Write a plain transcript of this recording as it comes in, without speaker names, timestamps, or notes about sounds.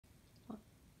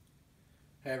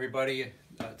Hey everybody,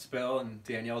 it's Bill and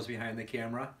Danielle's behind the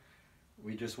camera.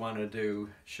 We just wanted to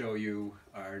show you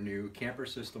our new camper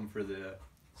system for the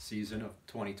season of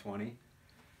 2020.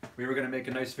 We were going to make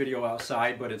a nice video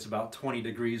outside, but it's about 20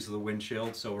 degrees of the wind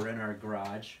chill, so we're in our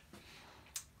garage.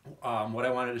 What I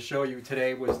wanted to show you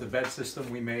today was the bed system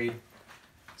we made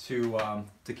to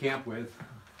camp with.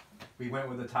 We went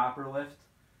with a topper lift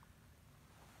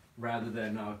rather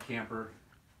than a camper.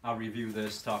 I'll review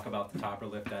this, talk about the topper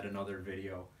lift at another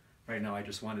video. Right now I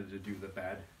just wanted to do the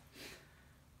bed.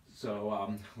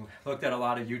 So looked at a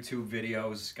lot of YouTube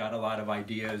videos, got a lot of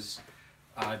ideas.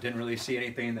 Didn't really see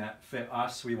anything that fit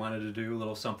us. We wanted to do a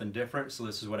little something different, so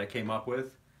this is what I came up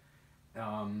with. So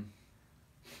I'm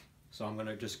going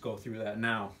to just go through that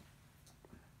now.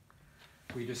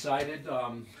 We decided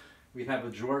we'd have a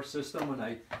drawer system, and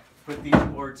I put these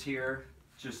boards here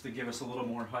just to give us a little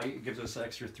more height. It gives us an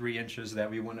extra 3 inches that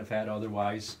we wouldn't have had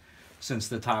otherwise. Since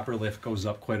the topper lift goes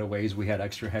up quite a ways, we had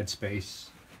extra head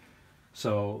space.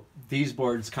 So these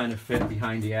boards kind of fit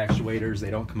behind the actuators.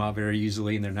 They don't come out very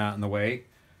easily and they're not in the way.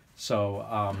 So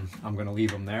I'm going to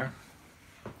leave them there.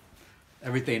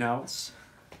 Everything else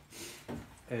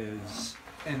is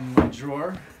in my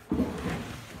drawer.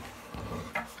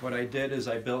 What I did is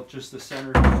I built just the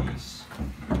center piece.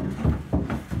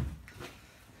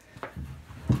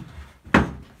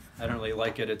 I don't really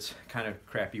like it. It's kind of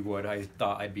crappy wood. I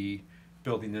thought I'd be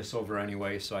building this over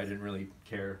anyway, so I didn't really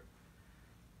care.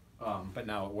 But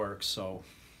now it works, so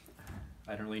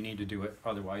I don't really need to do it.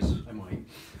 Otherwise, I might.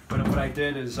 But what I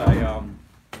did is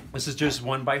this is just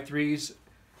 1x3s.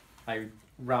 I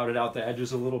routed out the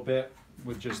edges a little bit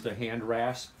with just a hand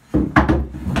rasp. So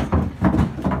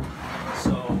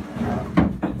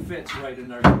it fits right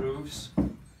in our grooves,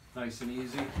 nice and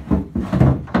easy.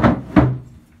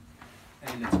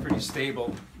 And it's pretty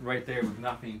stable right there with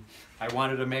nothing. I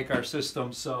wanted to make our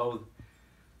system so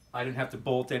I didn't have to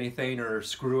bolt anything or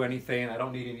screw anything. I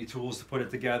don't need any tools to put it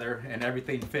together, and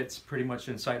everything fits pretty much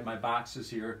inside my boxes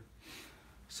here.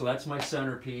 So that's my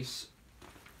centerpiece.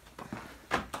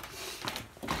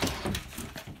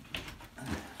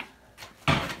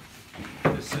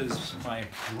 This is my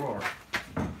drawer.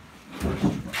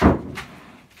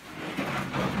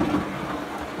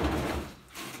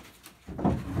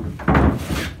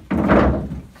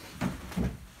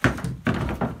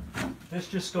 This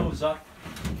just goes up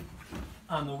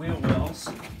on the wheel wells.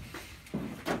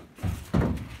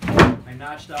 I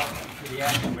notched out for the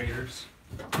actuators.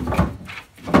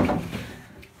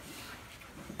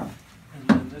 And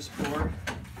then this board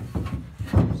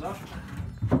goes up.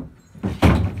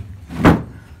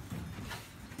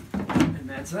 And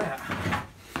that's that.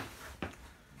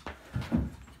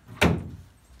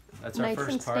 That's our nice first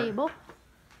and part. Stable.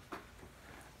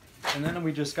 And then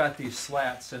we just got these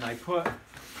slats, and I put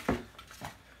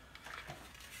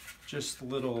just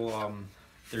little,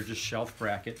 they're just shelf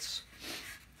brackets,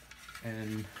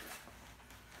 and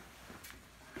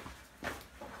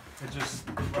it just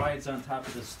rides on top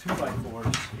of this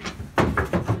 2x4s,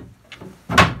 and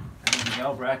then the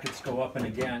L brackets go up and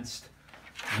against,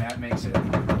 and that makes it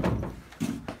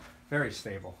very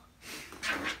stable.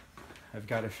 I've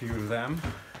got a few of them.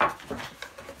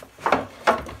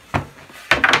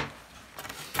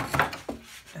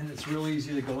 And it's real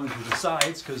easy to go in through the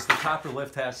sides because the topper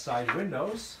lift has side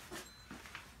windows.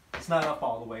 It's not up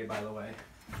all the way, by the way.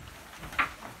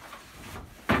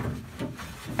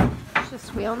 It's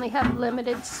just we only have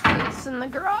limited space in the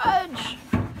garage.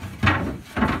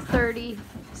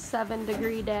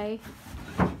 37-degree day.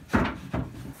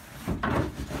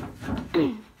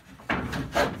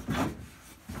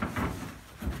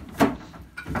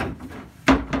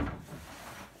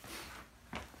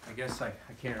 I guess I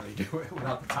can't really do it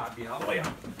without the top being all the way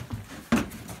up.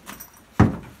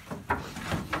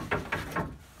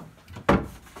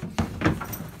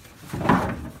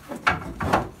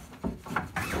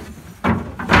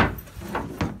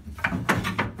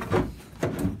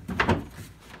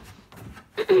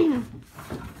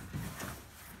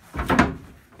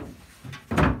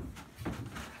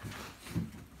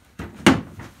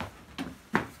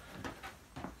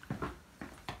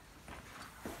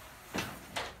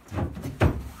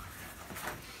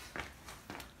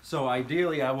 So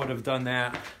ideally I would have done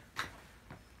that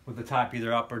with the top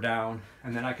either up or down,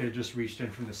 and then I could have just reached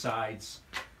in from the sides,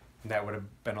 and that would have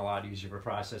been a lot easier of a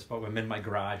process. But when I'm in my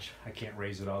garage, I can't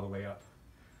raise it all the way up.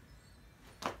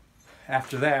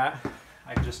 After that,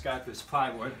 I just got this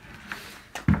plywood.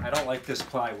 I don't like this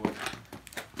plywood.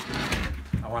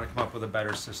 I want to come up with a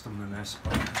better system than this,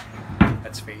 but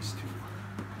that's phase 2.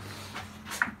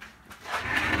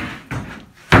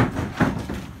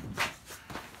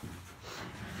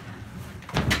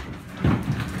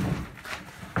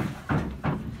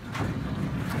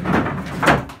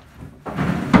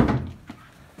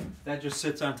 that just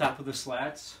sits on top of the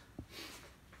slats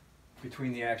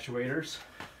between the actuators,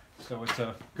 so it's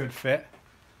a good fit.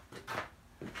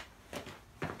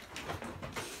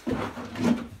 For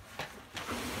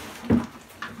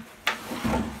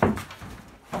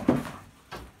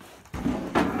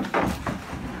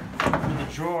the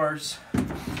drawers,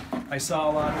 I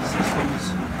saw a lot of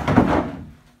systems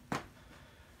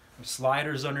with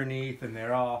sliders underneath, and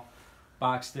they're all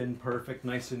boxed in perfect,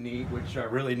 nice and neat, which are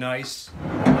really nice,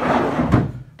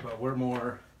 but we're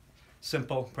more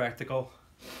simple, practical.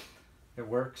 It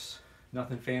works,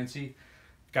 nothing fancy.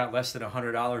 Got less than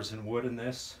 $100 in wood in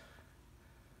this,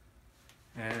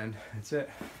 and that's it.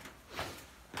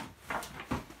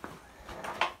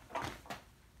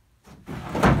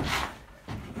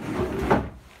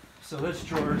 So this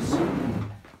drawer's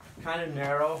kind of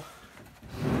narrow,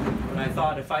 but I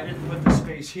thought if I didn't put the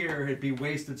space here, it'd be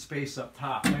wasted space up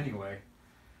top anyway.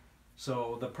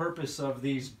 So the purpose of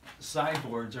these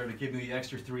sideboards are to give me the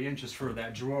extra 3 inches for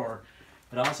that drawer.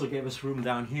 It also gave us room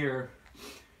down here.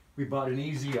 We bought an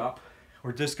easy up.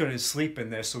 We're just going to sleep in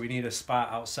this, so we need a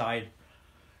spot outside.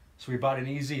 So we bought an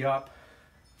easy up.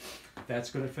 That's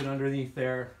going to fit underneath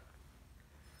there.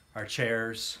 Our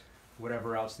chairs,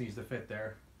 whatever else needs to fit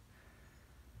there.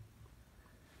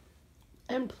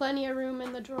 And plenty of room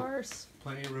in the drawers.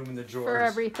 Plenty of room in the drawers. For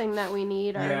everything that we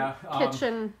need, our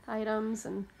kitchen items.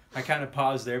 And I kind of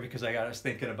paused there because I got us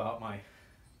thinking about my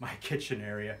kitchen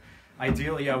area.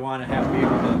 Ideally, I want to be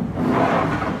able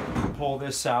to pull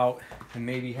this out and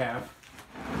maybe have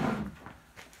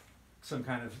some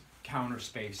kind of counter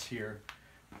space here.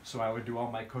 So I would do all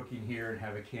my cooking here and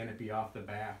have a canopy off the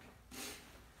back.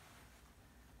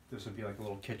 This would be like a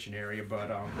little kitchen area, but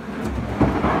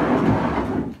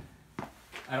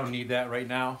I don't need that right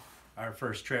now. Our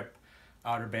first trip,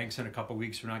 Outer Banks, in a couple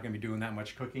weeks. We're not going to be doing that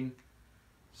much cooking.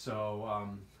 So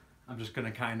I'm just going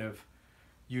to kind of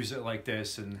use it like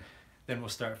this, and then we'll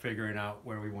start figuring out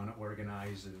where we want to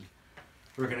organize. And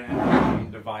we're going to end up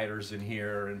putting dividers in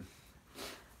here. And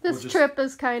this trip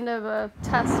is kind of a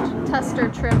tester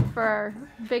trip for our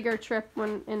bigger trip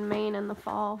in Maine in the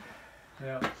fall.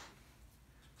 Yeah.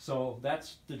 So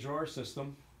that's the drawer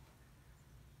system.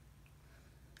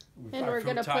 And we're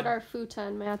going to put our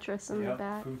futon mattress in the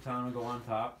back. Futon will go on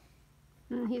top.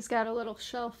 And he's got a little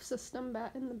shelf system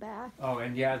in the back. Oh,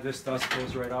 and yeah, this dust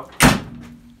goes right up.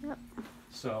 Yep.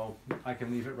 So I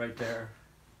can leave it right there.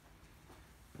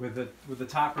 With the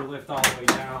topper lift all the way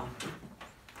down,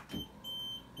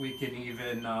 we can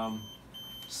even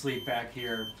sleep back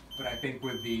here. But I think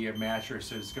with the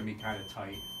mattress, it's going to be kind of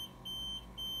tight.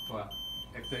 But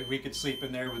if we could sleep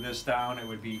in there with this down, it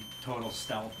would be total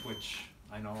stealth, which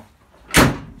I know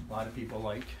a lot of people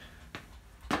like.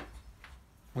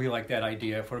 We like that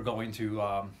idea if we're going to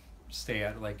stay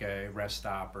at like a rest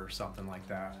stop or something like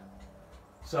that.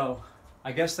 So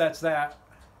I guess that's that.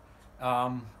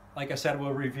 Like I said,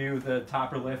 we'll review the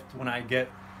topper lift when I get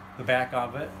the back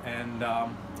of it, and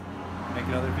make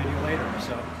another video later.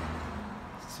 So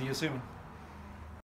see you soon.